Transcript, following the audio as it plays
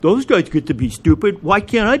Those guys get to be stupid. Why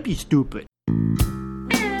can't I be stupid?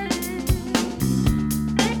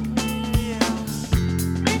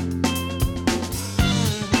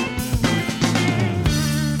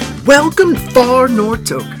 Welcome to Far North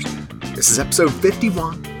Tokers. This is episode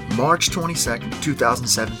 51, March 22nd,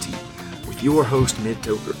 2017, with your host,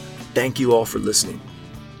 Mid-Toker. Thank you all for listening.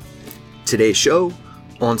 Today's show,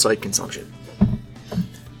 on-site consumption.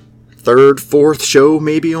 Third, fourth show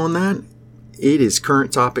maybe on that. It is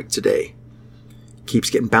current topic today.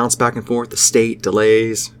 Keeps getting bounced back and forth. The state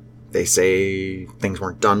delays. They say things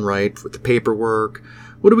weren't done right with the paperwork.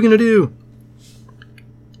 What are we going to do?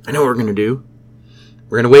 I know what we're going to do.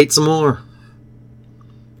 We're going to wait some more.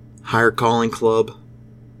 Higher Calling Club.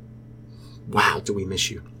 Wow, do we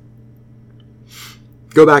miss you.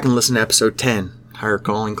 Go back and listen to episode 10. Higher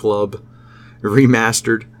Calling Club.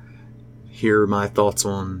 Remastered. Hear my thoughts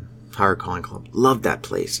on Higher Calling Club. Love that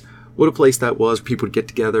place. What a place that was. People would get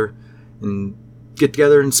together and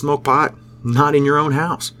smoke pot. Not in your own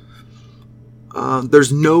house.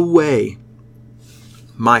 There's no way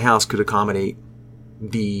my house could accommodate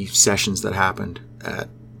the sessions that happened at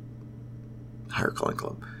Higher Calling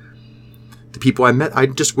Club. The people I met, I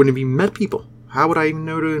just wouldn't have even met people. How would I even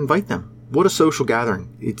know to invite them? What a social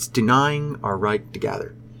gathering. It's denying our right to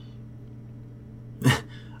gather.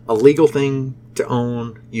 A legal thing to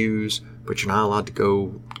own, use, but you're not allowed to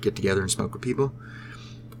go get together and smoke with people.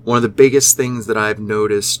 One of the biggest things that I've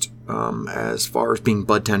noticed as far as being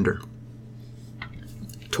bud tender.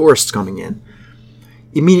 Tourists coming in.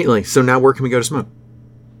 Immediately. So now where can we go to smoke?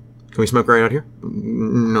 Can we smoke right out here?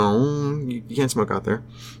 No, you can't smoke out there.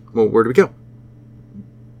 Well, where do we go?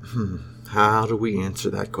 How do we answer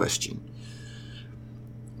that question?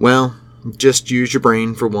 Well, just use your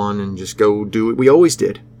brain for one and just go do what we always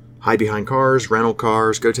did. Hide behind cars, rental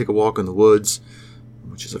cars, go take a walk in the woods,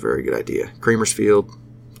 which is a very good idea. Kramer's Field.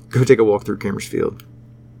 Go take a walk through Kramer's Field.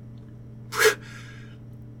 I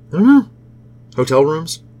don't know. Hotel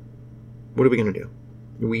rooms? What are we going to do?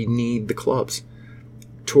 We need the clubs.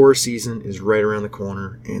 Tourist season is right around the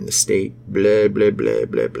corner, and the state, blah, blah, blah,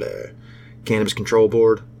 blah, blah. Cannabis Control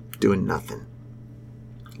Board, doing nothing.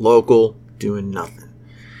 Local, doing nothing.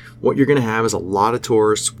 What you're going to have is a lot of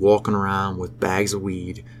tourists walking around with bags of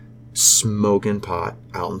weed, smoking pot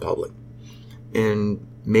out in public. And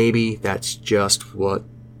maybe that's just what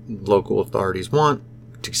local authorities want,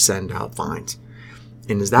 to send out fines.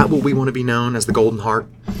 And is that what we want to be known as, the Golden Heart?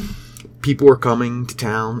 People are coming to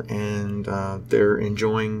town and they're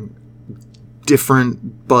enjoying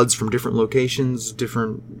different buds from different locations,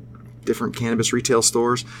 different cannabis retail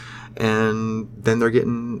stores, and then they're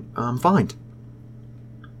getting fined.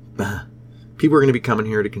 People are going to be coming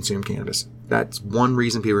here to consume cannabis. That's one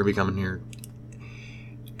reason people are going to be coming here.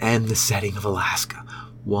 And the setting of Alaska.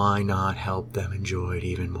 Why not help them enjoy it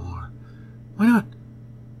even more? Why not?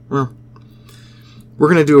 Well, we're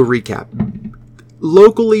going to do a recap.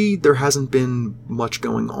 Locally, there hasn't been much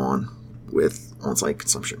going on with on-site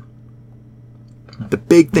consumption. The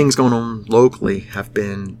big things going on locally have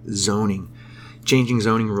been zoning, changing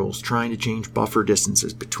zoning rules, trying to change buffer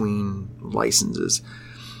distances between licenses.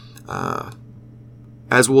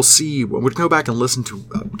 As we'll see, we'll go back and listen to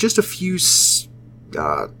just a few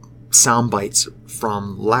sound bites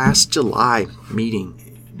from last July meeting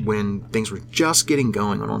when things were just getting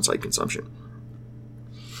going on on-site consumption.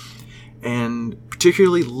 And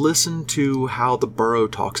particularly listen to how the borough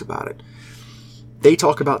talks about it. They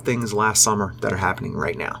talk about things last summer that are happening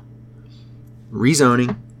right now.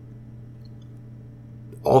 Rezoning.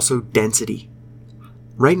 Also density.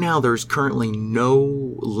 Right now there's currently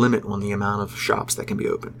no limit on the amount of shops that can be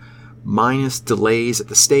open. Minus delays at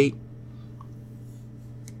the state,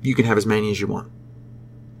 you can have as many as you want.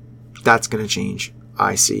 That's going to change,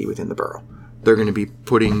 I see, within the borough. They're going to be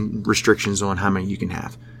putting restrictions on how many you can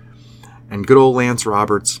have. And good old Lance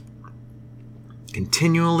Roberts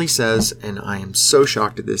continually says, and I am so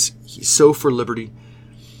shocked at this, he's so for liberty.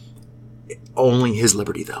 Only his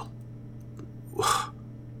liberty, though.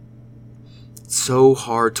 It's so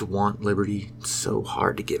hard to want liberty, so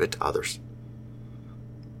hard to give it to others.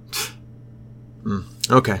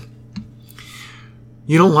 Okay.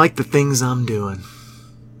 You don't like the things I'm doing.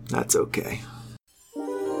 That's okay.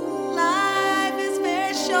 Life is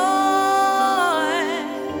very short,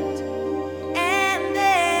 and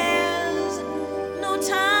there's no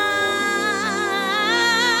time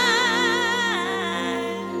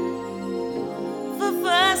for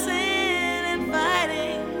fussing and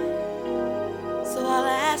fighting. So I'll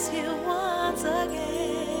ask you once again.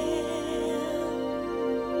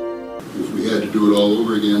 If we had to do it all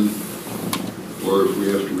over again, or if we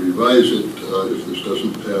have to revise it, if this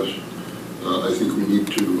doesn't pass I think we need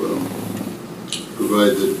to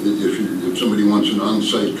provide that if somebody wants an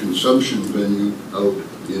on-site consumption venue out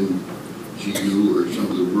in GU or some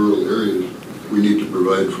of the rural areas, we need to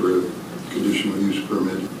provide for a conditional use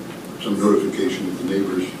permit, some notification of the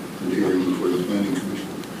neighbors and hearing before the planning commission,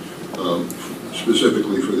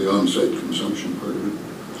 specifically for the on-site consumption part of it.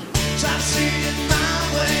 Try to see it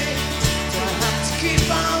my way. Don't have to keep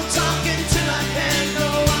on talking till I can't go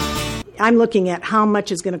on. I'm looking at how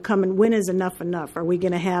much is going to come and when is enough enough. Are we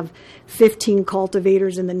going to have 15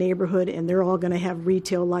 cultivators in the neighborhood and they're all going to have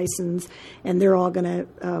retail license and they're all going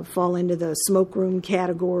to fall into the smoke room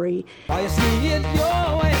category? I see it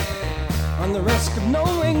your way on the risk of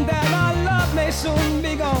knowing that our love may soon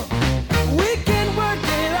be gone. We can work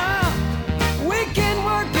it out. We can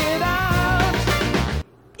work it out.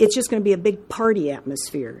 It's just going to be a big party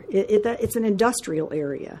atmosphere. It's an industrial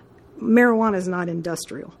area. Marijuana is not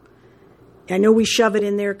industrial. I know we shove it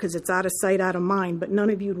in there because it's out of sight, out of mind, but none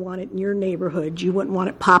of you would want it in your neighborhood. You wouldn't want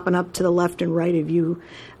it popping up to the left and right of you,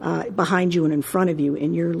 behind you and in front of you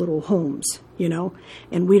in your little homes, you know?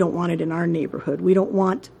 And we don't want it in our neighborhood. We don't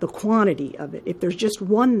want the quantity of it. If there's just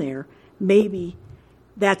one there, maybe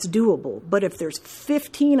that's doable. But if there's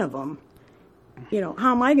 15 of them, you know,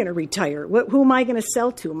 how am I going to retire? Who am I going to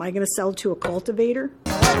sell to? Am I going to sell to a cultivator?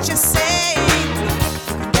 What you say,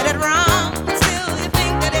 get it wrong, still you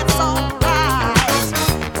think that it's all right.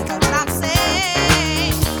 Because what I'm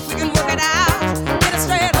saying, we can work it out, get it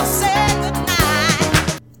straight or say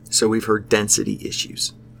goodnight. So we've heard density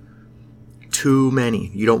issues. Too many.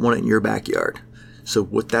 You don't want it in your backyard. So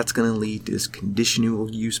what that's going to lead to is conditional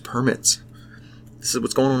use permits. This is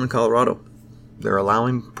what's going on in Colorado. They're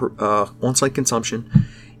allowing on-site consumption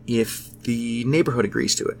if the neighborhood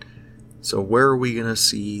agrees to it. So where are we going to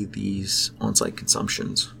see these on-site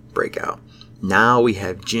consumptions break out? Now we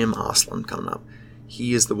have Jim Oslin coming up.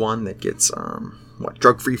 He is the one that gets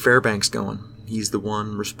Drug-Free Fairbanks going. He's the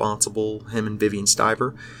one responsible, him and Vivian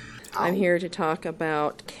Stiver. I'm here to talk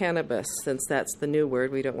about cannabis, since that's the new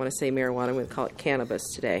word. We don't want to say marijuana, we're going to call it cannabis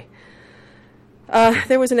today.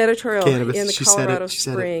 There was an editorial Cannabis. in the Colorado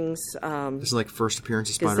Springs This is like first appearance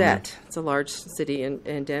of Spider-Man. Gazette. It's a large city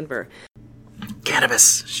in Denver.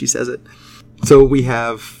 Cannabis, she says it. So we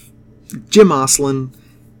have Jim Oslin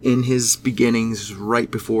in his beginnings,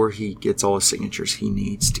 right before he gets all his signatures he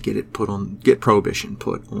needs to get prohibition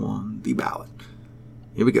put on the ballot.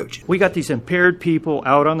 Here we go, Jim. We got these impaired people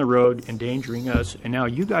out on the road endangering us, and now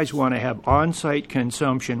you guys want to have on-site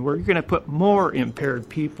consumption where you're going to put more impaired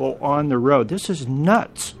people on the road. This is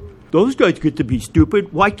nuts. Those guys get to be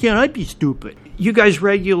stupid. Why can't I be stupid? You guys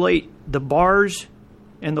regulate the bars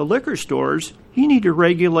and the liquor stores. You need to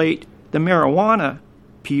regulate the marijuana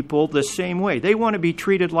people the same way. They want to be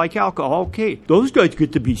treated like alcohol. Okay, those guys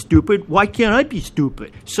get to be stupid. Why can't I be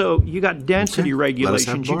stupid? So you got density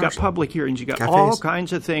regulations, you got public hearings, you got cafes, all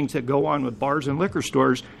kinds of things that go on with bars and liquor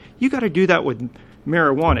stores. You got to do that with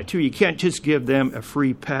marijuana too. You can't just give them a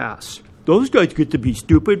free pass. Those guys get to be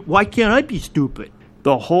stupid. Why can't I be stupid?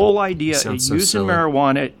 The whole idea of using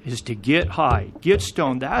marijuana is to get high, get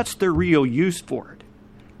stoned. That's the real use for it.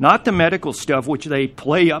 Not the medical stuff, which they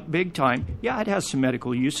play up big time. Yeah, it has some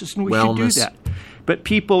medical uses, and we should do that. But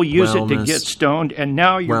people use it to get stoned, and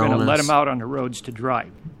now you're going to let them out on the roads to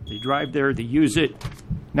drive. They drive there, they use it.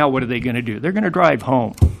 Now what are they going to do? They're going to drive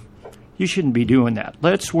home. You shouldn't be doing that.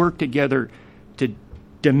 Let's work together to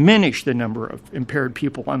diminish the number of impaired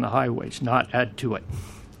people on the highways, not add to it.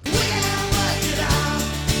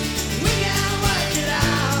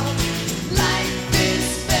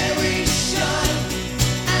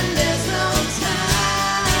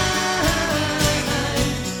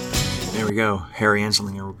 There we go. Harry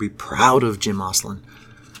Anslinger will be proud of Jim Oslin.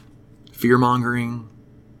 Fear-mongering.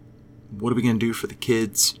 What are we going to do for the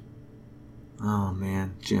kids? Oh,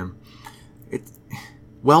 man, Jim.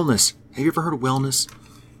 Wellness. Have you ever heard of wellness?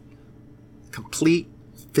 Complete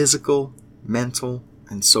physical, mental,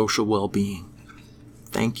 and social well-being.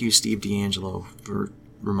 Thank you, Steve D'Angelo, for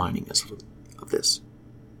reminding us of this.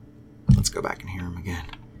 Let's go back and hear him again.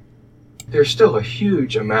 There's still a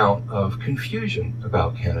huge amount of confusion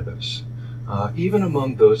about cannabis, even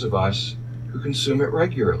among those of us who consume it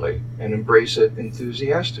regularly and embrace it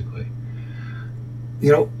enthusiastically.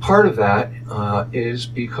 You know, part of that is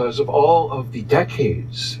because of all of the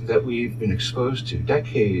decades that we've been exposed to,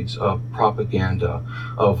 decades of propaganda,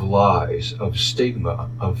 of lies, of stigma,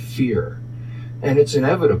 of fear. And it's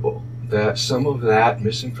inevitable that some of that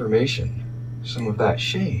misinformation, some of that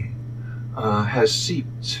shame has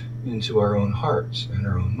seeped into our own hearts and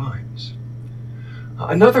our own minds.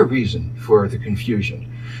 Another reason for the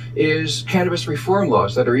confusion is cannabis reform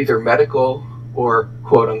laws that are either medical or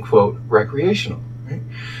quote-unquote recreational. Right?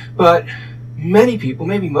 But many people,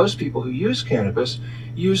 maybe most people who use cannabis,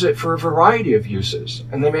 use it for a variety of uses,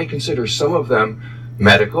 and they may consider some of them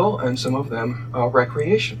medical and some of them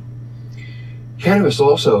recreational. Cannabis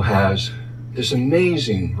also has this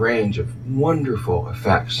amazing range of wonderful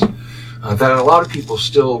effects that a lot of people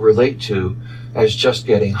still relate to as just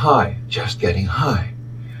getting high.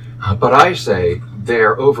 But I say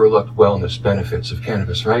they're overlooked wellness benefits of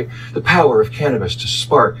cannabis, right? The power of cannabis to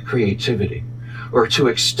spark creativity, or to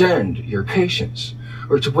extend your patience,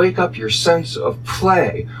 or to wake up your sense of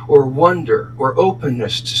play or wonder or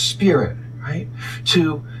openness to spirit, right?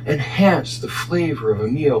 To enhance the flavor of a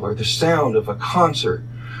meal or the sound of a concert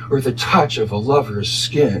or the touch of a lover's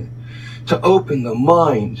skin, to open the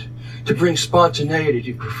mind, to bring spontaneity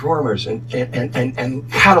to performers and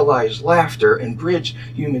catalyze laughter and bridge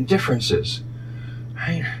human differences.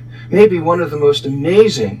 Right? Maybe one of the most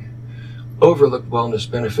amazing overlooked wellness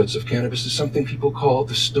benefits of cannabis is something people call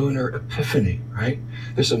the stoner epiphany, right?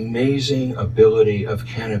 This amazing ability of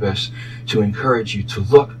cannabis to encourage you to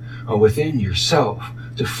look within yourself,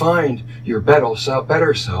 to find your better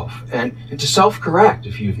self, and to self-correct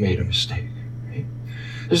if you've made a mistake. Right?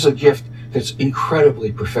 This is a gift that's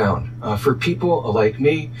incredibly profound. For people like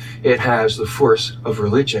me, it has the force of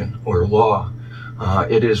religion or law.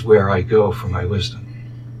 It is where I go for my wisdom.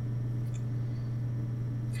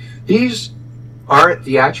 These aren't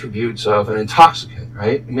the attributes of an intoxicant,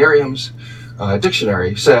 right? Merriam's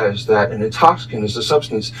dictionary says that an intoxicant is a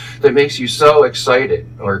substance that makes you so excited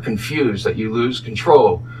or confused that you lose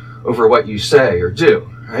control over what you say or do,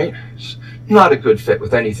 right? It's not a good fit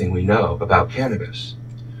with anything we know about cannabis.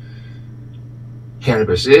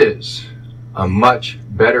 Cannabis is a much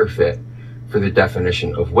better fit for the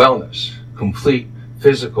definition of wellness, complete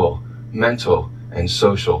physical, mental, and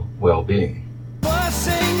social well-being.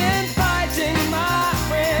 Fussing and fighting, my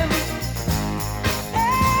friend.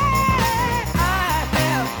 I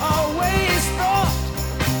have always thought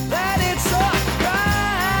that it's a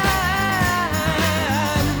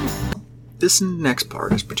crime. This next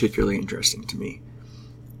part is particularly interesting to me.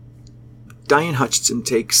 Diane Hutchinson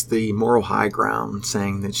takes the moral high ground,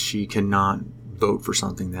 saying that she cannot vote for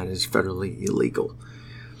something that is federally illegal.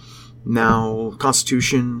 Now,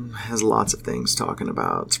 Constitution has lots of things talking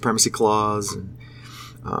about Supremacy Clause, and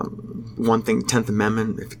one thing, 10th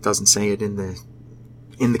Amendment. If it doesn't say it in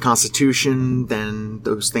the Constitution, then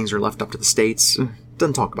those things are left up to the states. It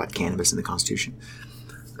doesn't talk about cannabis in the Constitution.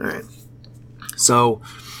 All right. So,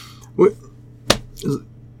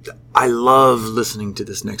 I love listening to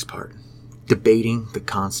this next part. Debating the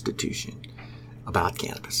Constitution about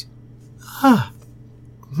cannabis.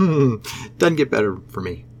 Doesn't get better for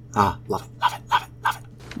me. Love it.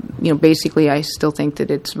 You know, basically, I still think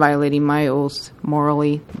that it's violating my oath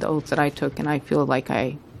morally, the oath that I took, and I feel like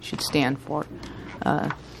I should stand for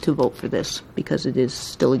to vote for this because it is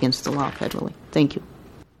still against the law federally. Thank you.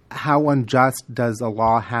 How unjust does a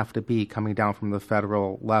law have to be coming down from the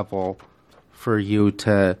federal level for you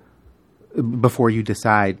to, before you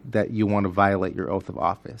decide that you want to violate your oath of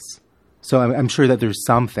office? So I'm sure that there's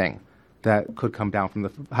something that could come down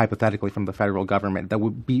from hypothetically from the federal government that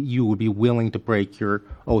you would be willing to break your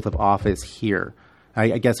oath of office here.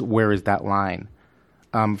 I guess where is that line?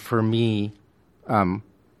 For me,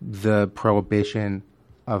 the prohibition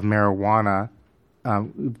of marijuana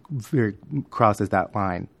crosses that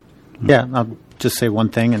line. Yeah, I'll just say one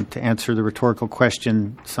thing, and to answer the rhetorical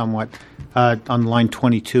question somewhat, on line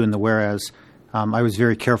 22 in the whereas, I was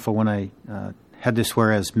very careful when I had this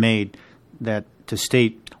whereas made that to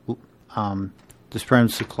state the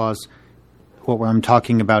Supremacy Clause, what I'm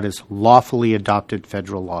talking about is lawfully adopted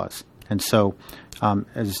federal laws. And so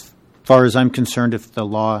as far as I'm concerned, if the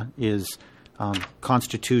law is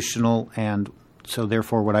constitutional and so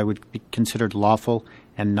therefore what I would be considered lawful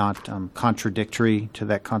and not contradictory to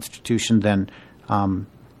that Constitution, then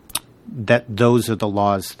that those are the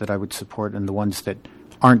laws that I would support, and the ones that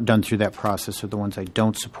aren't done through that process are the ones I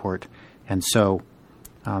don't support. And so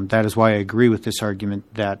that is why I agree with this argument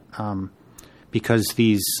that because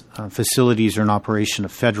these facilities are an operation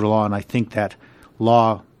of federal law, and I think that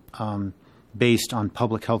law based on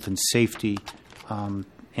public health and safety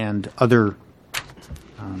and other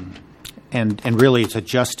and really it's a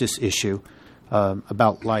justice issue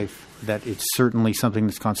about life, that it's certainly something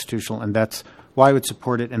that's constitutional, and that's why I would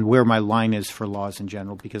support it and where my line is for laws in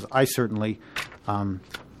general, because I certainly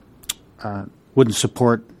wouldn't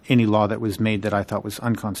support any law that was made that I thought was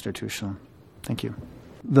unconstitutional. Thank you.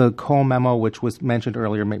 The Cole memo, which was mentioned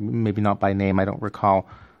earlier, maybe not by name, I don't recall,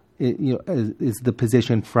 is the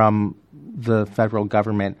position from the federal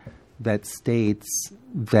government that states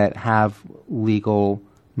that have legal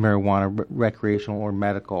marijuana, recreational or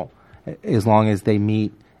medical, as long as they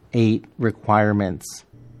meet 8 requirements.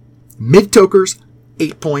 Mid-Toker's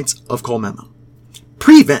 8 points of call memo.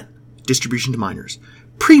 Prevent distribution to minors.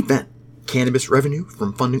 Prevent cannabis revenue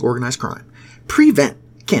from funding organized crime. Prevent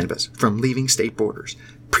cannabis from leaving state borders.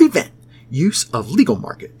 Prevent use of legal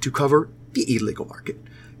market to cover the illegal market.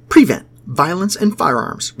 Prevent violence and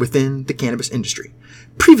firearms within the cannabis industry.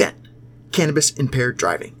 Prevent cannabis-impaired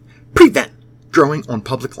driving. Prevent growing on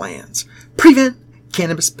public lands. Prevent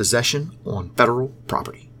cannabis possession on federal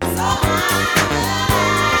property.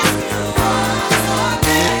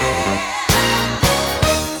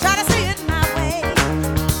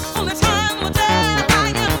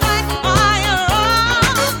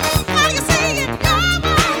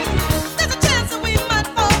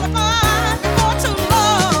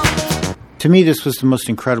 To me, this was the most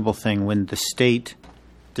incredible thing when the state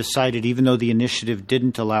decided, even though the initiative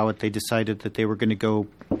didn't allow it, they decided that they were going to go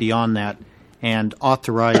beyond that and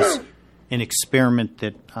authorize an experiment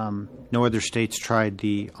that no other states tried,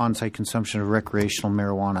 the on-site consumption of recreational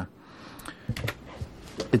marijuana.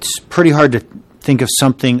 It's pretty hard to think of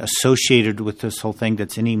something associated with this whole thing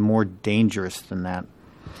that's any more dangerous than that.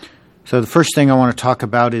 So the first thing I want to talk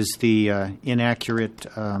about is the inaccurate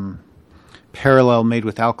parallel made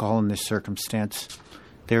with alcohol in this circumstance.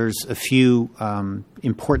 There's a few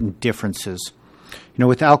important differences. You know,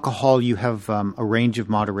 with alcohol, you have a range of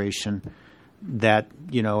moderation that,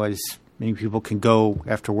 you know, as many people can go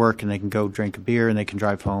after work and they can go drink a beer and they can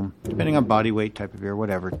drive home, depending on body weight, type of beer,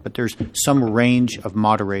 whatever. But there's some range of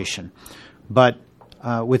moderation. But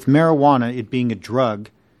with marijuana, it being a drug,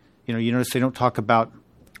 you know, you notice they don't talk about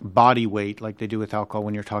body weight like they do with alcohol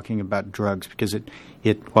when you're talking about drugs, because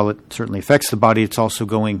while it certainly affects the body, it's also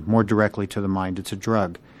going more directly to the mind. It's a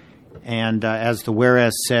drug. And as the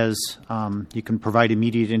whereas says, you can provide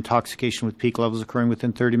immediate intoxication with peak levels occurring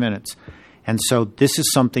within 30 minutes. And so this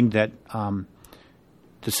is something that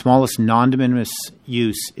the smallest non-de minimis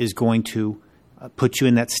use is going to put you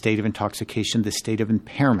in that state of intoxication, the state of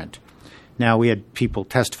impairment. Now, we had people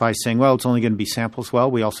testify saying, well, it's only going to be samples. Well,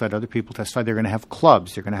 we also had other people testify they're going to have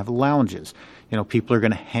clubs, they're going to have lounges. You know, people are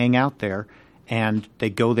going to hang out there, and they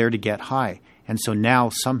go there to get high. And so now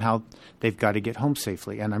somehow they've got to get home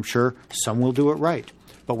safely. And I'm sure some will do it right.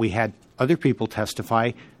 But we had other people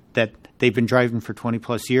testify that they've been driving for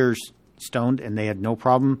 20-plus years stoned, and they had no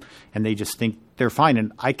problem, and they just think they're fine.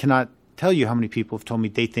 And I cannot tell you how many people have told me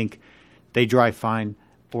they think they drive fine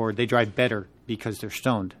or they drive better because they're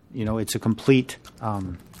stoned. You know, it's a complete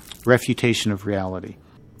refutation of reality.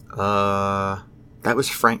 That was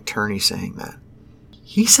Frank Turney saying that.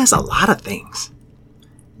 He says a lot of things.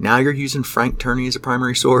 Now you're using Frank Turney as a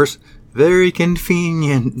primary source? Very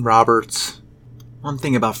convenient, Roberts. One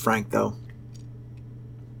thing about Frank, though.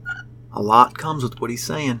 A lot comes with what he's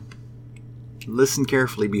saying. Listen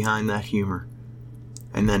carefully behind that humor.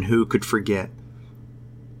 And then who could forget?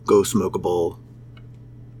 Go smoke a bowl.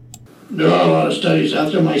 There are a lot of studies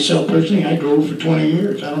out there. Myself personally, I drove for 20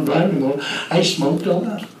 years. I don't drive anymore. I smoked a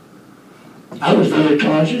lot. I was very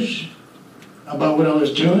cautious about what I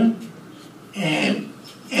was doing. And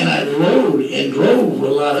I rode and drove a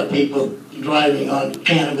lot of people driving on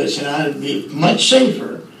cannabis, and I'd be much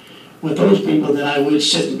safer with those people than I would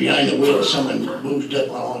sitting behind the wheel of someone boozed up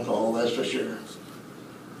on alcohol, that's for sure.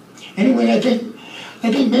 Anyway, I think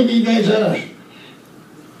maybe you guys ought to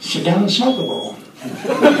sit down and smoke a bowl. And most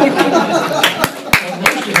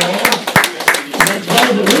of all, that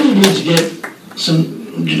guy that really needs to get some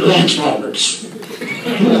Lance Roberts.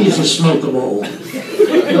 He needs to smoke a bowl.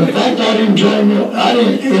 In fact, I didn't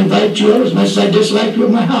invite you as much as I disliked you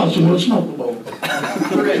at my house, and we'll smoke a bowl.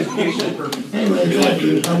 Anyway, thank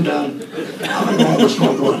you. I'm done. I'm going to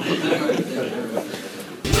smoke one.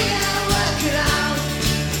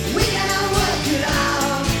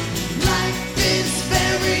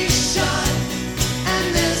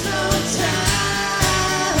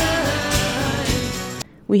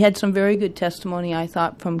 We had some very good testimony, I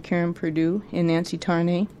thought, from Karen Perdue and Nancy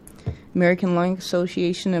Tarnay, American Lung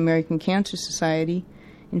Association, American Cancer Society,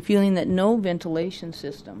 in feeling that no ventilation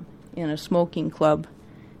system in a smoking club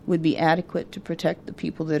would be adequate to protect the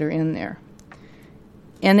people that are in there.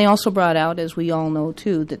 And they also brought out, as we all know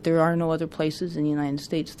too, that there are no other places in the United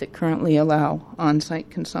States that currently allow on-site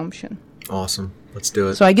consumption. Awesome. Let's do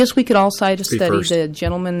it. So I guess we could all cite a study. First. The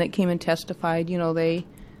gentleman that came and testified, you know,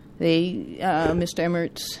 Mr.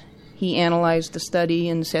 Emmerts, he analyzed the study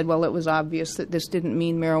and said, well, it was obvious that this didn't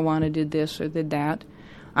mean marijuana did this or did that.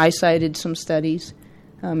 I cited some studies.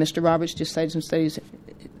 Mr. Roberts just cited some studies.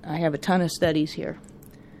 I have a ton of studies here.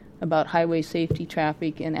 about highway safety,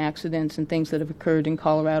 traffic, and accidents and things that have occurred in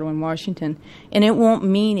Colorado and Washington, and it won't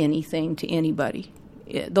mean anything to anybody.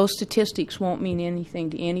 Those statistics won't mean anything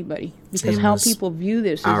to anybody because how people view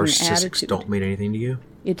this is our an statistics attitude. don't mean anything to you?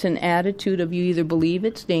 It's an attitude of you either believe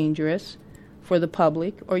it's dangerous for the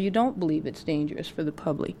public or you don't believe it's dangerous for the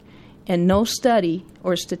public. And no study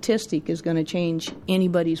or statistic is going to change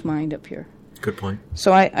anybody's mind up here. Good point.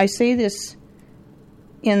 So I say this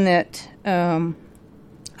in that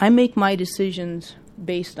I make my decisions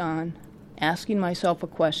based on asking myself a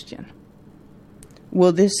question.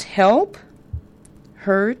 Will this help,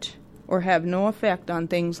 hurt, or have no effect on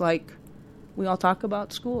things like, we all talk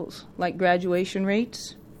about schools, like graduation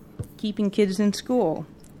rates, keeping kids in school.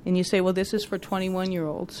 And you say, well, this is for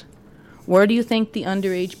 21-year-olds. Where do you think the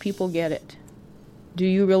underage people get it? Do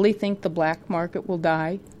you really think the black market will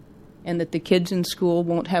die and that the kids in school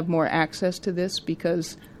won't have more access to this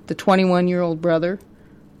because the 21-year-old brother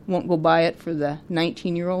won't go buy it for the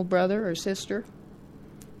 19-year-old brother or sister?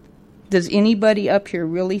 Does anybody up here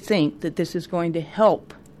really think that this is going to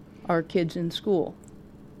help our kids in school?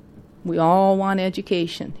 We all want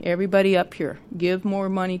education. Everybody up here, give more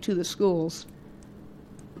money to the schools.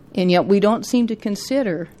 And yet we don't seem to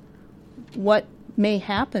consider what may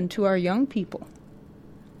happen to our young people.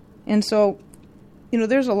 And so,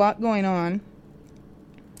 there's a lot going on.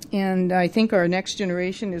 And I think our next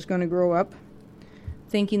generation is going to grow up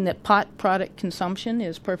thinking that pot product consumption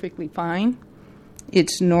is perfectly fine.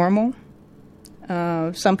 It's normal.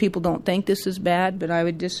 Some people don't think this is bad, but I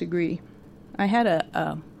would disagree. I had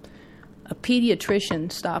a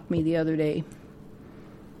pediatrician stop me the other day,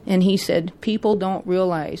 and he said, people don't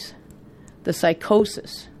realize the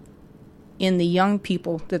psychosis in the young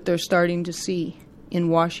people that they're starting to see in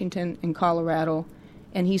Washington and Colorado,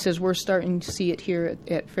 and he says we're starting to see it here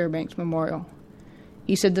at Fairbanks Memorial.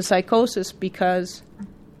 He said the psychosis because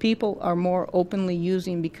people are more openly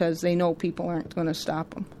using because they know people aren't going to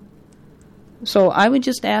stop them. So I would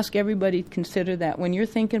just ask everybody to consider that. When you're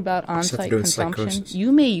thinking about on-site consumption,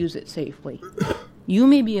 you may use it safely. You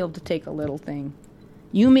may be able to take a little thing.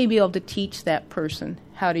 You may be able to teach that person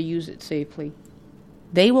how to use it safely.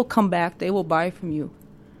 They will come back. They will buy from you.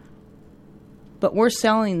 But we're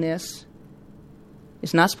selling this.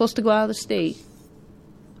 It's not supposed to go out of the state.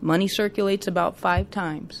 Money circulates about 5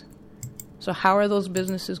 times. So how are those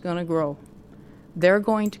businesses going to grow? They're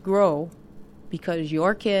going to grow because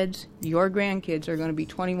your kids, your grandkids are going to be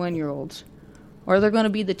 21-year-olds. Or they're going to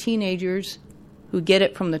be the teenagers who get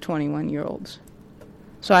it from the 21-year-olds.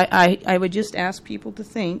 So I would just ask people to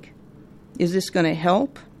think, is this going to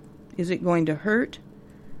help? Is it going to hurt?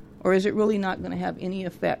 Or is it really not going to have any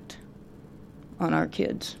effect on our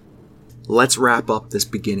kids? Let's wrap up this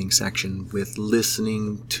beginning section with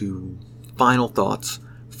listening to final thoughts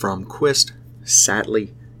from Quist,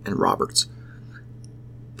 Satley, and Roberts.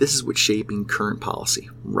 This is what's shaping current policy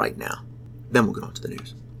right now. Then we'll go on to the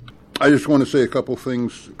news. I just want to say a couple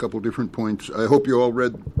things, a couple different points. I hope you all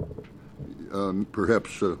read,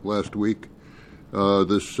 perhaps last week,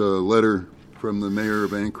 this letter from the mayor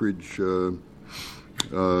of Anchorage to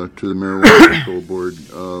the Marijuana Control Board,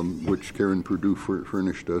 which Karen Purdue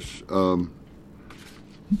furnished us,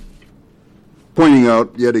 pointing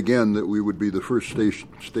out yet again that we would be the first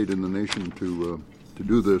state in the nation to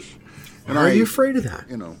do this. And Why are you afraid of that?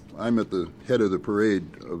 I'm at the head of the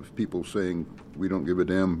parade of people saying we don't give a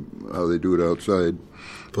damn how they do it outside.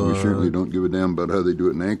 But we certainly don't give a damn about how they do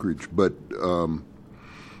it in Anchorage. But,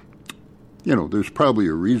 there's probably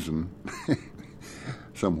a reason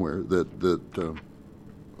somewhere that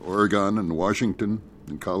Oregon and Washington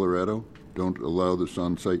and Colorado don't allow this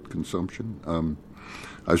on-site consumption.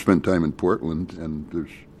 I've spent time in Portland, and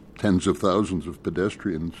there's tens of thousands of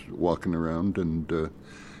pedestrians walking around, and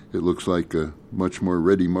it looks like a much more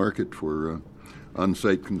ready market for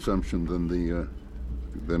on-site consumption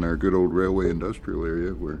than our good old railway industrial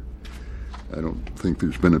area, where I don't think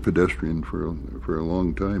there's been a pedestrian for a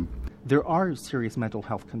long time. There are serious mental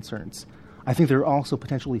health concerns. I think there are also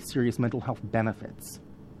potentially serious mental health benefits.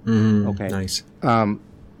 Okay. Nice. Continue.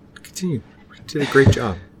 You did a great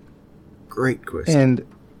job. Great quiz. And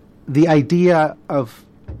the idea of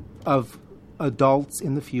adults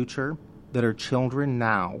in the future that are children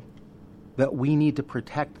now, that we need to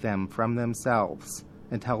protect them from themselves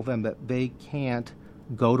and tell them that they can't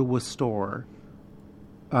go to a store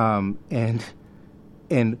and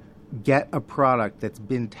get a product that's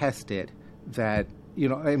been tested, that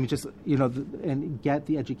and get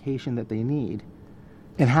the education that they need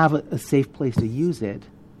and have a safe place to use it.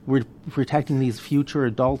 We're protecting these future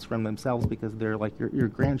adults from themselves because they're like your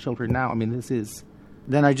grandchildren now. I mean, this is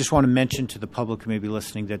Then I just want to mention to the public who may be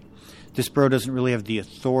listening that this borough doesn't really have the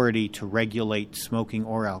authority to regulate smoking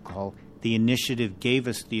or alcohol. The initiative gave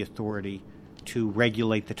us the authority to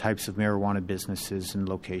regulate the types of marijuana businesses and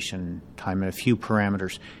location, time, and a few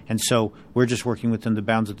parameters. And so we're just working within the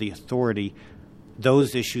bounds of the authority.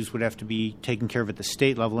 Those issues would have to be taken care of at the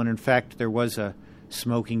state level. And in fact, there was a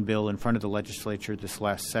smoking bill in front of the legislature this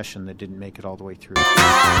last session that didn't make it all the way through.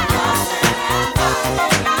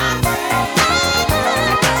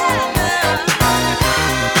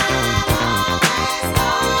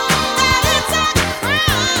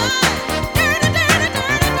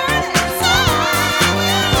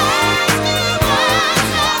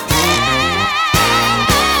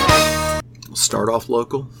 We'll start off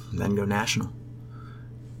local and then go national.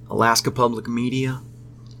 Alaska Public Media.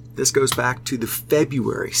 This goes back to the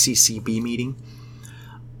February CCB meeting.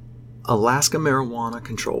 Alaska Marijuana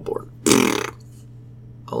Control Board.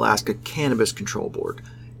 Alaska Cannabis Control Board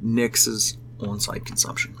nixes on-site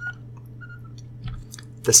consumption.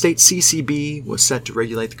 The state CCB was set to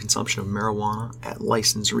regulate the consumption of marijuana at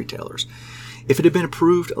licensed retailers. If it had been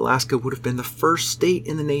approved, Alaska would have been the first state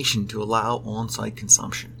in the nation to allow on-site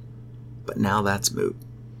consumption. But now that's moot.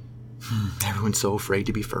 Everyone's so afraid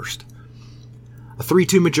to be first. A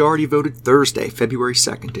 3-2 majority voted Thursday, February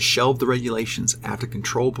 2nd, to shelve the regulations after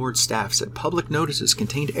Control Board staff said public notices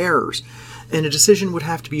contained errors and a decision would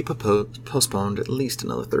have to be postponed at least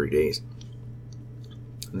another 30 days.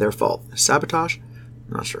 Their fault. Sabotage?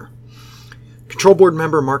 Not sure. Control Board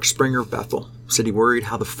member Mark Springer of Bethel said he worried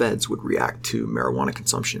how the feds would react to marijuana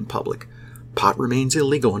consumption in public. Pot remains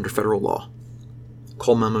illegal under federal law.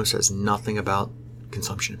 Cole memo says nothing about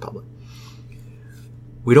consumption in public.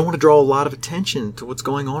 We don't want to draw a lot of attention to what's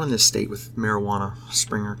going on in this state with marijuana,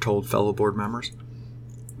 Springer told fellow board members.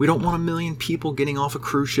 We don't want 1 million people getting off a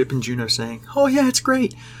cruise ship in Juneau saying, "Oh yeah, it's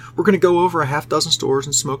great. We're going to go over a half dozen stores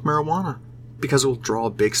and smoke marijuana," because it will draw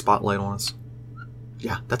a big spotlight on us.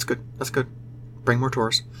 Yeah, that's good. That's good. Bring more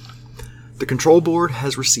tourists. The Control Board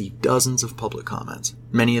has received dozens of public comments,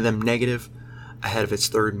 many of them negative, ahead of its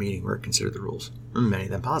third meeting where it considered the rules, and many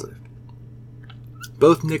of them positive.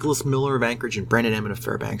 Both Nicholas Miller of Anchorage and Brandon Emmett of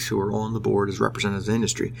Fairbanks, who are on the board as representatives of the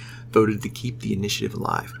industry, voted to keep the initiative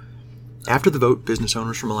alive. After the vote, business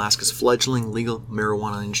owners from Alaska's fledgling legal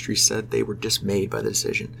marijuana industry said they were dismayed by the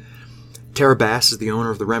decision. Tara Bass is the owner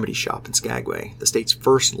of the Remedy Shop in Skagway, the state's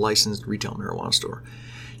first licensed retail marijuana store.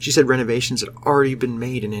 She said renovations had already been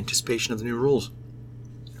made in anticipation of the new rules.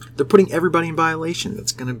 They're putting everybody in violation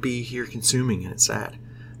that's going to be here consuming, and it's sad,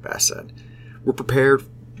 Bass said. We prepared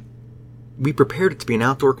it to be an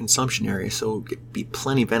outdoor consumption area so it would be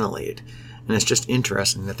plenty ventilated, and it's just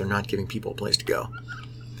interesting that they're not giving people a place to go.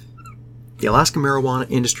 The Alaska Marijuana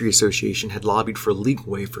Industry Association had lobbied for a legal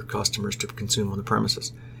way for customers to consume on the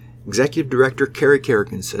premises. Executive Director Kerry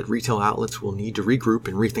Kerrigan said retail outlets will need to regroup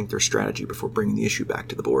and rethink their strategy before bringing the issue back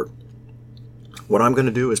to the board. What I'm going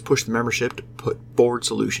to do is push the membership to put forward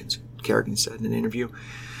solutions, Kerrigan said in an interview,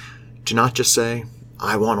 to not just say,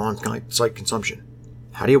 I want on-site consumption.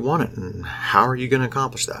 How do you want it, and how are you going to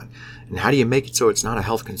accomplish that? And how do you make it so it's not a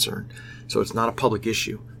health concern, so it's not a public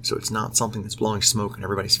issue, so it's not something that's blowing smoke in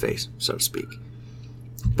everybody's face, so to speak?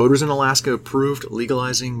 Voters in Alaska approved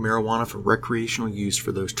legalizing marijuana for recreational use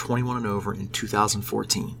for those 21 and over in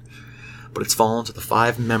 2014, but it's fallen to the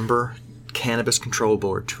 5-member Cannabis Control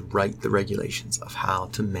Board to write the regulations of how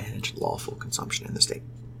to manage lawful consumption in the state.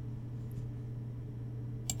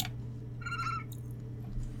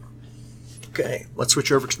 Okay, let's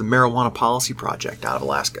switch over to the Marijuana Policy Project out of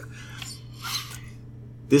Alaska.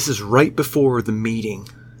 This is right before the meeting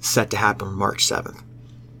set to happen on March 7th.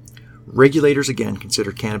 Regulators again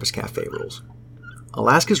consider cannabis cafe rules.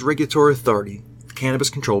 Alaska's regulatory authority, the Cannabis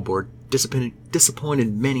Control Board,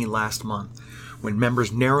 disappointed many last month when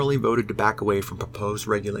members narrowly voted to back away from proposed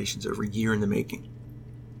regulations over a year in the making.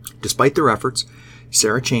 Despite their efforts,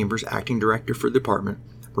 Sarah Chambers, acting director for the department,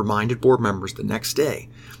 reminded board members the next day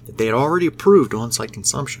that they had already approved on-site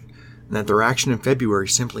consumption and that their action in February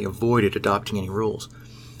simply avoided adopting any rules.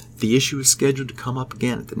 The issue is scheduled to come up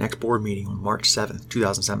again at the next board meeting on March 7th,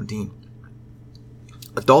 2017.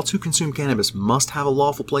 Adults who consume cannabis must have a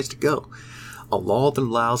lawful place to go. A law that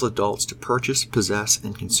allows adults to purchase, possess,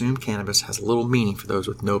 and consume cannabis has little meaning for those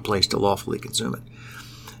with no place to lawfully consume it.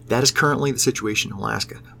 That is currently the situation in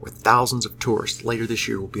Alaska, where thousands of tourists later this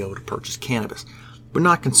year will be able to purchase cannabis, but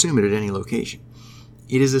not consume it at any location.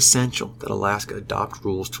 It is essential that Alaska adopt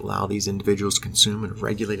rules to allow these individuals to consume in a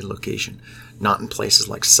regulated location, not in places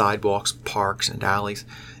like sidewalks, parks, and alleys.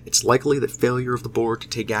 It's likely that failure of the board to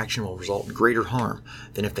take action will result in greater harm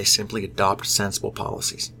than if they simply adopt sensible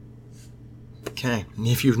policies. Okay, and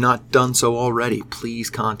if you've not done so already, please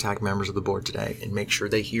contact members of the board today and make sure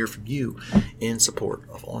they hear from you in support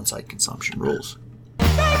of on-site consumption rules. You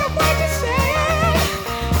can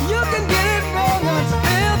get it wrong and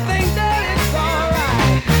still think that it's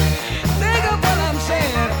alright. Think of what I'm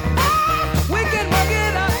saying. We can work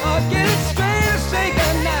it out or get it straight or say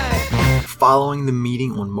goodnight. Following the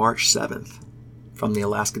meeting on March 7th, from the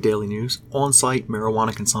Alaska Daily News, on-site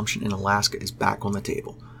marijuana consumption in Alaska is back on the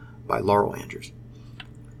table, by Laurel Andrews.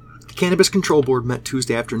 The Cannabis Control Board met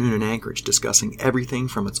Tuesday afternoon in Anchorage, discussing everything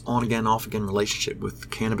from its on-again, off-again relationship with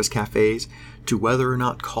cannabis cafes to whether or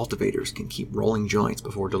not cultivators can keep rolling joints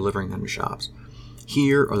before delivering them to shops.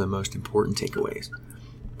 Here are the most important takeaways.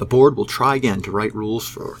 The board will try again to write rules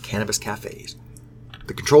for cannabis cafes.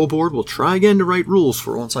 The Control Board will try again to write rules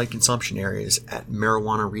for on-site consumption areas at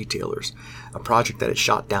marijuana retailers, a project that it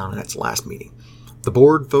shot down in its last meeting. The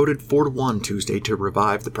board voted 4-1 Tuesday to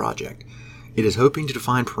revive the project. It is hoping to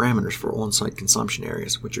define parameters for on-site consumption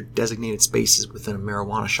areas, which are designated spaces within a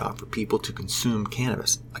marijuana shop for people to consume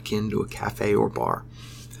cannabis, akin to a cafe or bar.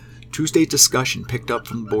 Tuesday's discussion picked up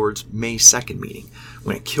from the board's May 2nd meeting,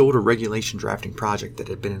 when it killed a regulation drafting project that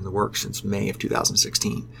had been in the works since May of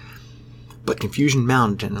 2016. But confusion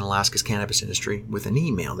mounted in Alaska's cannabis industry with an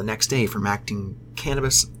email the next day from acting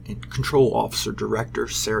Cannabis and Control Officer Director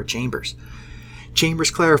Sarah Chambers.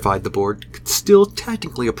 Chambers clarified the board could still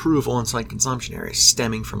technically approve on-site consumption areas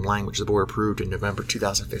stemming from language the board approved in November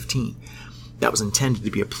 2015. That was intended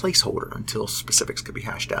to be a placeholder until specifics could be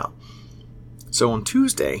hashed out. So on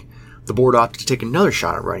Tuesday, the board opted to take another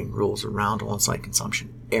shot at writing rules around on-site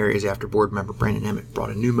consumption areas after board member Brandon Emmett brought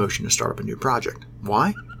a new motion to start up a new project.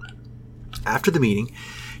 Why? After the meeting,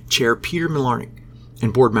 Chair Peter Milarnik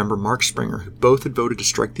and board member Mark Springer, who both had voted to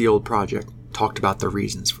strike the old project, talked about their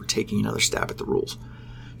reasons for taking another stab at the rules.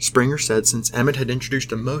 Springer said since Emmett had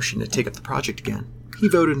introduced a motion to take up the project again, he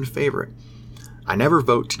voted in favor of it. I never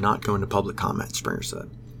vote to not go into public comment, Springer said.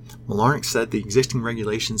 Milarnik said the existing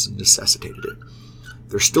regulations necessitated it.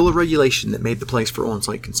 There's still a regulation that made the place for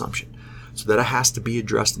on-site consumption, so that it has to be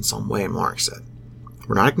addressed in some way, Milarnik said.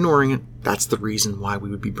 We're not ignoring it. That's the reason why we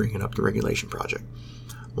would be bringing up the regulation project.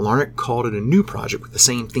 Milarnik called it a new project with the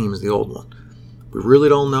same theme as the old one. We really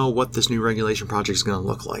don't know what this new regulation project is going to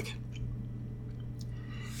look like.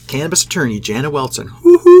 Cannabis attorney Jana Weltzen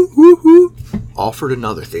offered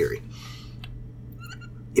another theory.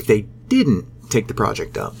 If they didn't take the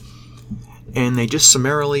project up, and they just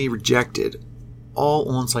summarily rejected all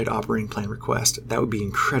on-site operating plan requests, that would be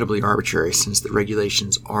incredibly arbitrary since the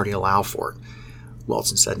regulations already allow for it,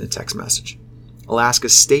 Weltzen said in a text message.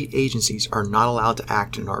 Alaska's state agencies are not allowed to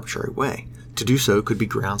act in an arbitrary way. To do so could be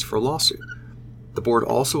grounds for a lawsuit. The board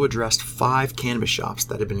also addressed 5 cannabis shops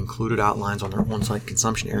that had been included outlines on their on-site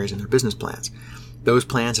consumption areas in their business plans. Those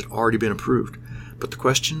plans had already been approved, but the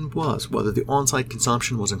question was whether the on-site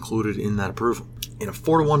consumption was included in that approval. In a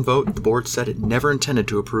 4-1 vote, the board said it never intended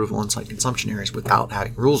to approve on-site consumption areas without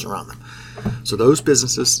having rules around them. So those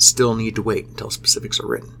businesses still need to wait until specifics are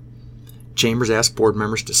written. Chambers asked board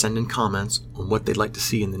members to send in comments on what they'd like to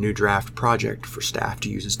see in the new draft project for staff to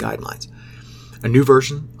use as guidelines. A new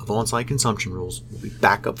version of on-site consumption rules will be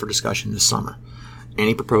back up for discussion this summer.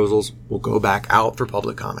 Any proposals will go back out for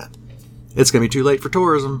public comment. It's going to be too late for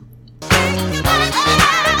tourism.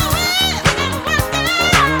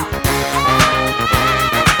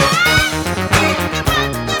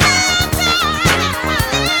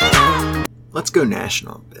 Let's go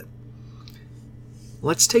national a bit.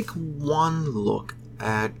 Let's take one look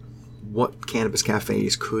at what cannabis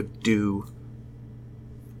cafes could do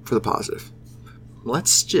for the positive.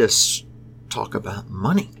 Let's just talk about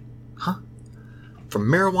money, huh? From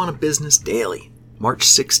Marijuana Business Daily, March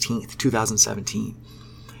 16th, 2017.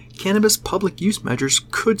 Cannabis public use measures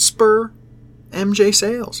could spur MJ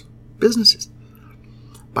sales, businesses.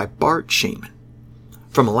 By Bart Shaman.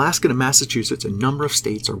 From Alaska to Massachusetts, a number of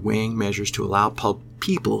states are weighing measures to allow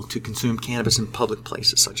people to consume cannabis in public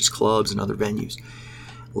places, such as clubs and other venues.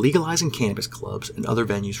 Legalizing cannabis clubs and other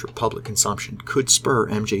venues for public consumption could spur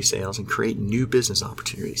MJ sales and create new business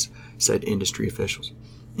opportunities, said industry officials.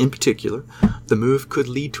 In particular, the move could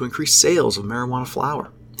lead to increased sales of marijuana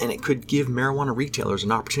flower, and it could give marijuana retailers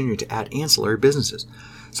an opportunity to add ancillary businesses,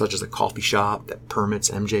 such as a coffee shop that permits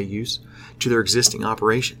MJ use, to their existing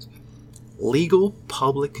operations. Legal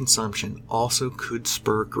public consumption also could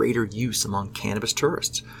spur greater use among cannabis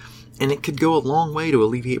tourists, and it could go a long way to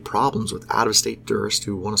alleviate problems with out-of-state tourists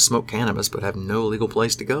who want to smoke cannabis but have no legal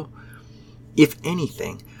place to go. If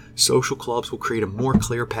anything, social clubs will create a more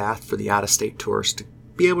clear path for the out-of-state tourists to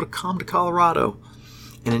be able to come to Colorado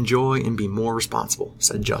and enjoy and be more responsible,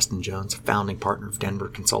 said Justin Jones, founding partner of Denver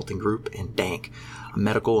Consulting Group and DANK, a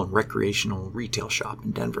medical and recreational retail shop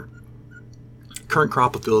in Denver. Current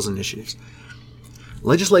crop of bills and initiatives.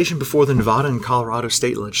 Legislation before the Nevada and Colorado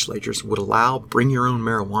state legislatures would allow bring-your-own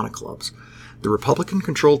marijuana clubs. The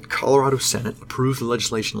Republican-controlled Colorado Senate approved the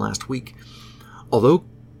legislation last week, although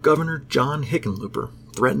Governor John Hickenlooper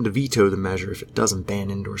threatened to veto the measure if it doesn't ban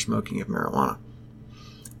indoor smoking of marijuana.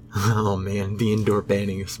 Oh man, the indoor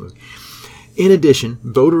banning of smoking. In addition,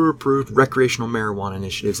 voter-approved recreational marijuana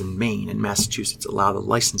initiatives in Maine and Massachusetts allow the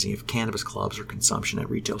licensing of cannabis clubs or consumption at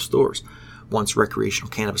retail stores once recreational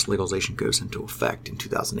cannabis legalization goes into effect in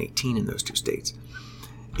 2018 in those two states.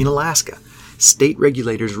 In Alaska, state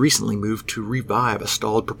regulators recently moved to revive a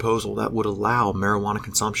stalled proposal that would allow marijuana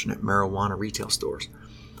consumption at marijuana retail stores.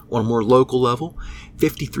 On a more local level,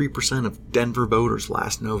 53% of Denver voters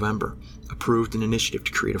last November approved an initiative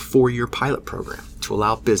to create a 4-year pilot program to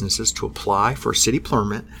allow businesses to apply for a city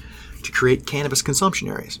permit to create cannabis consumption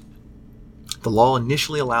areas. The law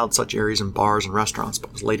initially allowed such areas in bars and restaurants,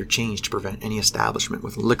 but was later changed to prevent any establishment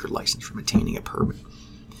with a liquor license from obtaining a permit.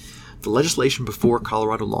 The legislation before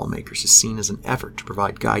Colorado lawmakers is seen as an effort to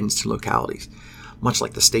provide guidance to localities, much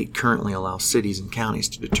like the state currently allows cities and counties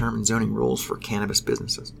to determine zoning rules for cannabis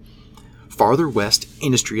businesses. Farther west,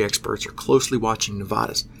 industry experts are closely watching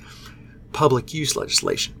Nevada's public use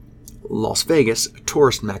legislation. Las Vegas, a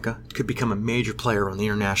tourist mecca, could become a major player on the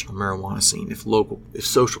international marijuana scene if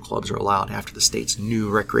social clubs are allowed after the state's new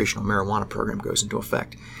recreational marijuana program goes into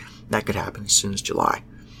effect. That could happen as soon as July.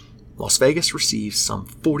 Las Vegas receives some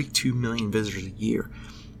 42 million visitors a year.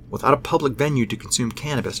 Without a public venue to consume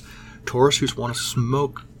cannabis, tourists who want to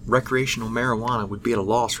smoke recreational marijuana would be at a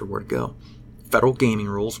loss for where to go. Federal gaming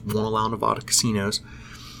rules won't allow Nevada casinos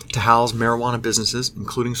to house marijuana businesses,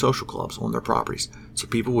 including social clubs, on their properties, so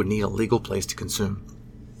people would need a legal place to consume.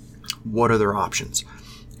 What are their options?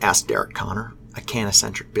 Asked Derek Connor, a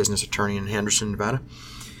canna-centric business attorney in Henderson, Nevada.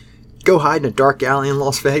 Go hide in a dark alley in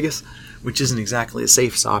Las Vegas, which isn't exactly the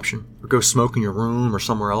safest option, or go smoke in your room or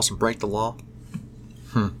somewhere else and break the law.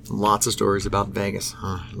 Lots of stories about Vegas.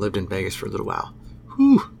 Lived in Vegas for a little while.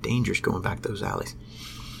 Whew, dangerous going back those alleys.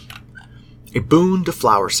 A boon to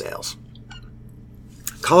flower sales.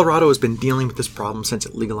 Colorado has been dealing with this problem since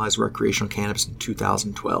it legalized recreational cannabis in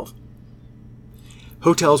 2012.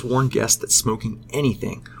 Hotels warn guests that smoking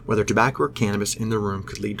anything, whether tobacco or cannabis, in their room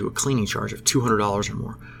could lead to a cleaning charge of $200 or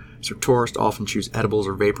more, so tourists often choose edibles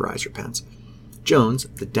or vaporizer pens. Jones,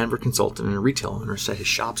 the Denver consultant and a retail owner, said his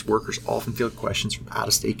shop's workers often field questions from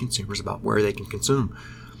out-of-state consumers about where they can consume.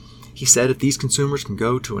 He said if these consumers can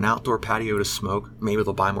go to an outdoor patio to smoke, maybe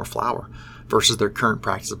they'll buy more flower, versus their current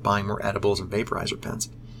practice of buying more edibles and vaporizer pens.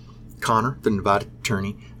 Connor, the Nevada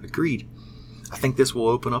attorney, agreed. I think this will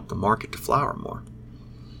open up the market to flower more.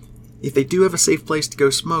 If they do have a safe place to go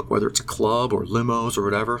smoke, whether it's a club or limos or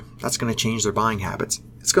whatever, that's going to change their buying habits.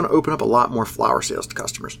 It's going to open up a lot more flower sales to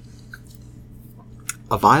customers.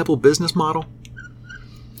 A viable business model?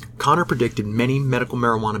 Connor predicted many medical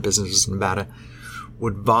marijuana businesses in Nevada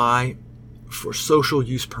would vie for social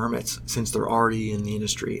use permits since they're already in the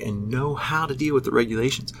industry and know how to deal with the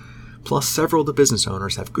regulations. Plus, several of the business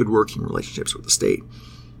owners have good working relationships with the state.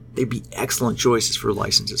 They'd be excellent choices for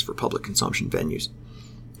licenses for public consumption venues.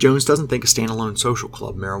 Jones doesn't think a standalone social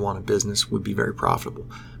club marijuana business would be very profitable,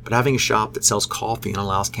 but having a shop that sells coffee and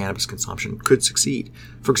allows cannabis consumption could succeed,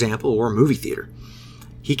 for example, or a movie theater.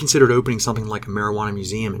 He considered opening something like a marijuana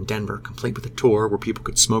museum in Denver, complete with a tour where people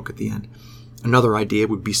could smoke at the end. Another idea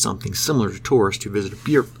would be something similar to tourists who visit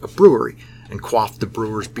a brewery and quaff the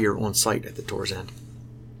brewer's beer on site at the tour's end.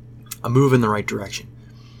 A move in the right direction.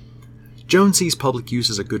 Jones sees public use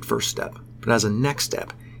as a good first step, but as a next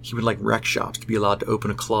step, he would like rec shops to be allowed to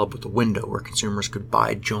open a club with a window where consumers could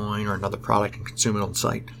buy a joint or another product and consume it on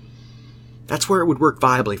site. That's where it would work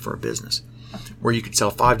viably for a business, where you could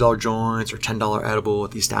sell $5 joints or $10 edible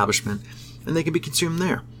at the establishment, and they could be consumed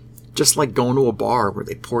there. Just like going to a bar where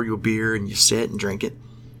they pour you a beer and you sit and drink it.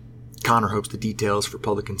 Connor hopes the details for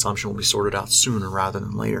public consumption will be sorted out sooner rather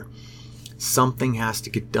than later. Something has to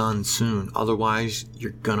get done soon, otherwise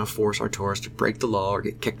you're gonna force our tourists to break the law or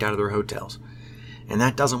get kicked out of their hotels. And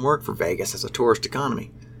that doesn't work for Vegas as a tourist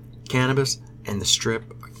economy. Cannabis and the Strip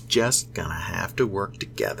are just gonna have to work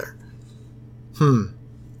together.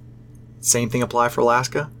 Same thing apply for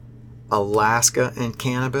Alaska? Alaska and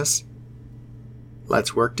cannabis?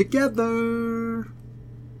 Let's work together.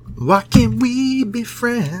 Why can't we be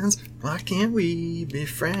friends? Why can't we be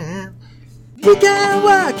friends? We can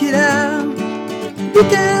work it out. We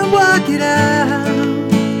can work it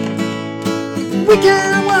out. We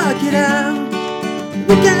can work it out.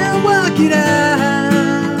 We can work it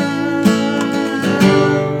out.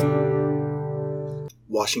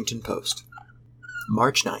 Washington Post.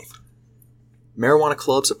 March 9th. Marijuana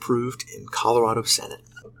clubs approved in Colorado Senate.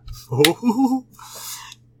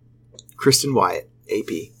 Kristen Wyatt,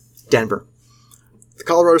 AP. Denver. The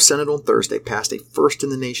Colorado Senate on Thursday passed a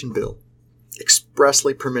first-in-the-nation bill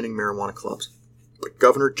expressly permitting marijuana clubs. But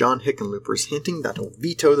Governor John Hickenlooper is hinting that he'll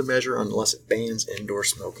veto the measure unless it bans indoor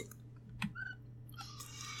smoking.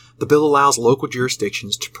 The bill allows local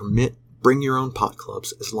jurisdictions to permit bring-your-own pot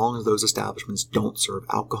clubs as long as those establishments don't serve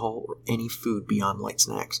alcohol or any food beyond light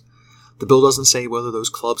snacks. The bill doesn't say whether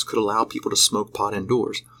those clubs could allow people to smoke pot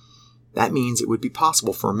indoors. That means it would be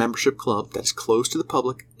possible for a membership club that is closed to the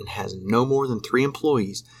public and has no more than 3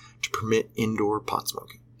 employees to permit indoor pot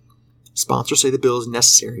smoking. Sponsors say the bill is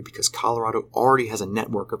necessary because Colorado already has a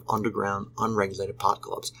network of underground, unregulated pot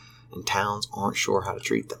clubs, and towns aren't sure how to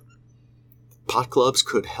treat them. Pot clubs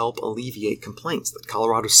could help alleviate complaints that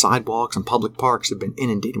Colorado's sidewalks and public parks have been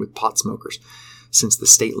inundated with pot smokers since the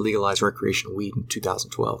state legalized recreational weed in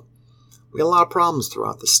 2012. We got a lot of problems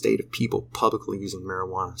throughout the state of people publicly using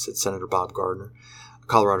marijuana, said Senator Bob Gardner, a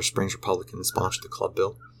Colorado Springs Republican that sponsored the club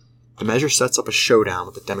bill. The measure sets up a showdown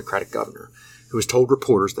with the Democratic governor, who has told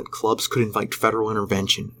reporters that clubs could invite federal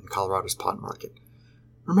intervention in Colorado's pot market.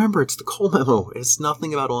 Remember, it's the Cole memo. It's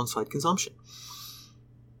nothing about on-site consumption.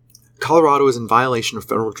 Colorado is in violation of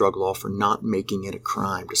federal drug law for not making it a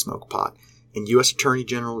crime to smoke pot, and U.S. Attorney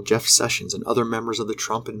General Jeff Sessions and other members of the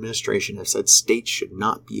Trump administration have said states should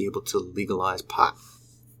not be able to legalize pot.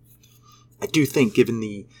 I do think, given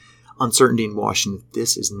the uncertainty in Washington,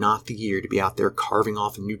 this is not the year to be out there carving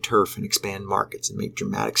off a new turf and expand markets and make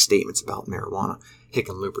dramatic statements about marijuana,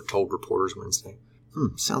 Hickenlooper told reporters Wednesday.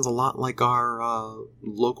 Sounds a lot like our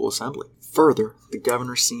local assembly. Further, the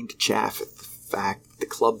governor seemed to chaff at the fact that the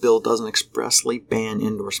club bill doesn't expressly ban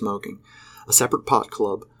indoor smoking. A separate pot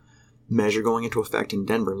club measure going into effect in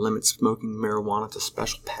Denver limits smoking marijuana to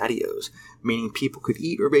special patios, meaning people could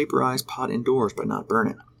eat or vaporize pot indoors but not burn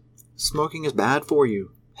it. Smoking is bad for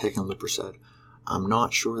you, Hickenlooper said. I'm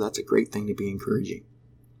not sure that's a great thing to be encouraging.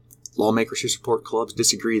 Lawmakers who support clubs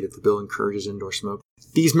disagree that the bill encourages indoor smoking.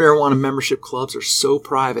 These marijuana membership clubs are so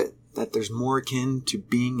private that there's more akin to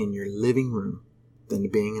being in your living room than to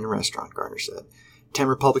being in a restaurant, Gardner said. 10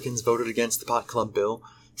 Republicans voted against the pot club bill.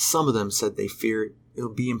 Some of them said they feared it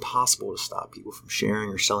would be impossible to stop people from sharing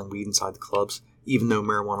or selling weed inside the clubs, even though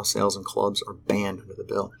marijuana sales in clubs are banned under the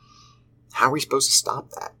bill. How are we supposed to stop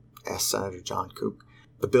that? Asked Senator John Koch.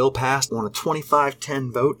 The bill passed on a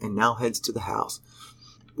 25-10 vote and now heads to the House,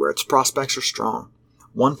 where its prospects are strong.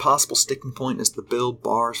 One possible sticking point is the bill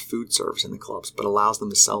bars food service in the clubs, but allows them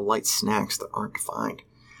to sell light snacks that aren't defined.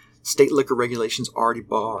 State liquor regulations already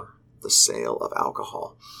bar the sale of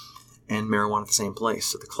alcohol and marijuana at the same place,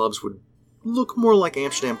 so the clubs would look more like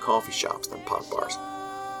Amsterdam coffee shops than pot bars.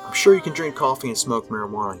 I'm sure you can drink coffee and smoke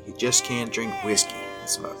marijuana. You just can't drink whiskey and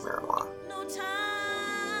smoke marijuana.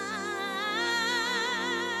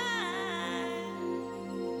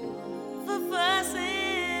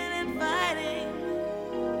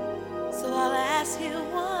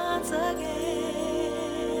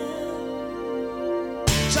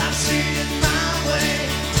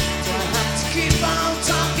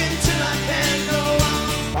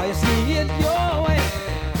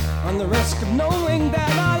 The risk of knowing that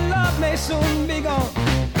our love may soon be gone.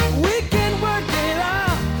 We can work it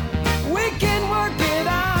out. We can work it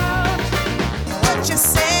out. What you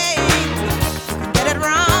say, get it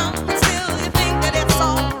wrong. Still you think that it's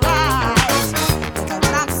alright. Because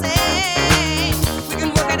what I'm saying, we can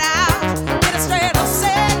work it out. Get it straight or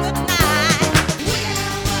say goodnight. We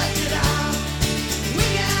can work it out.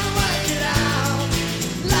 We can work it out.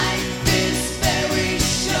 Life is very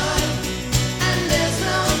short, and there's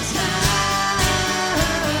no time.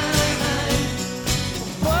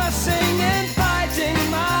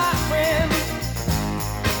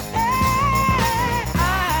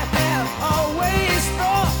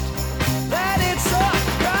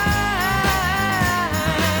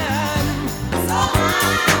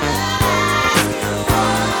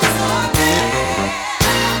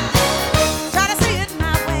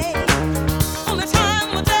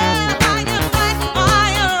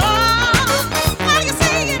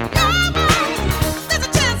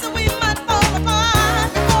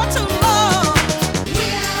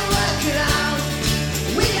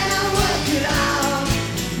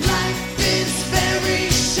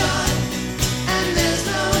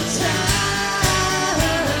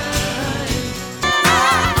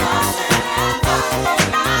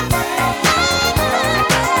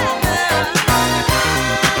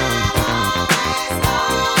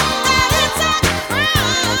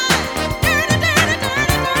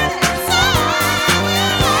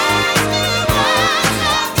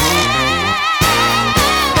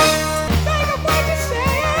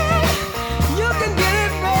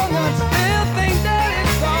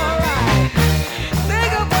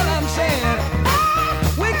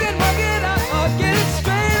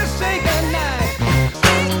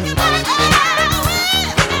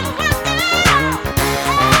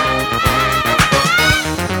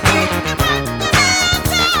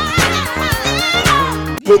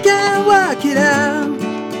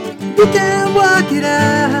 work it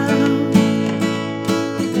out.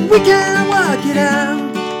 We can work it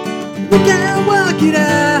out. We can work it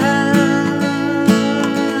out.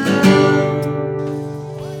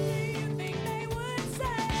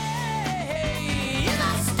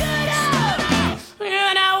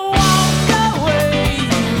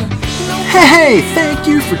 Hey, thank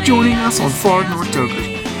you for joining us on Far North Tokers.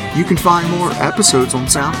 You can find more episodes on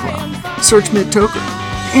SoundCloud. Search Mid-Toker.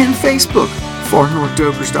 And Facebook,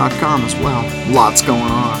 farnorthtokers.com as well. Lots going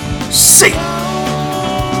on. See ya!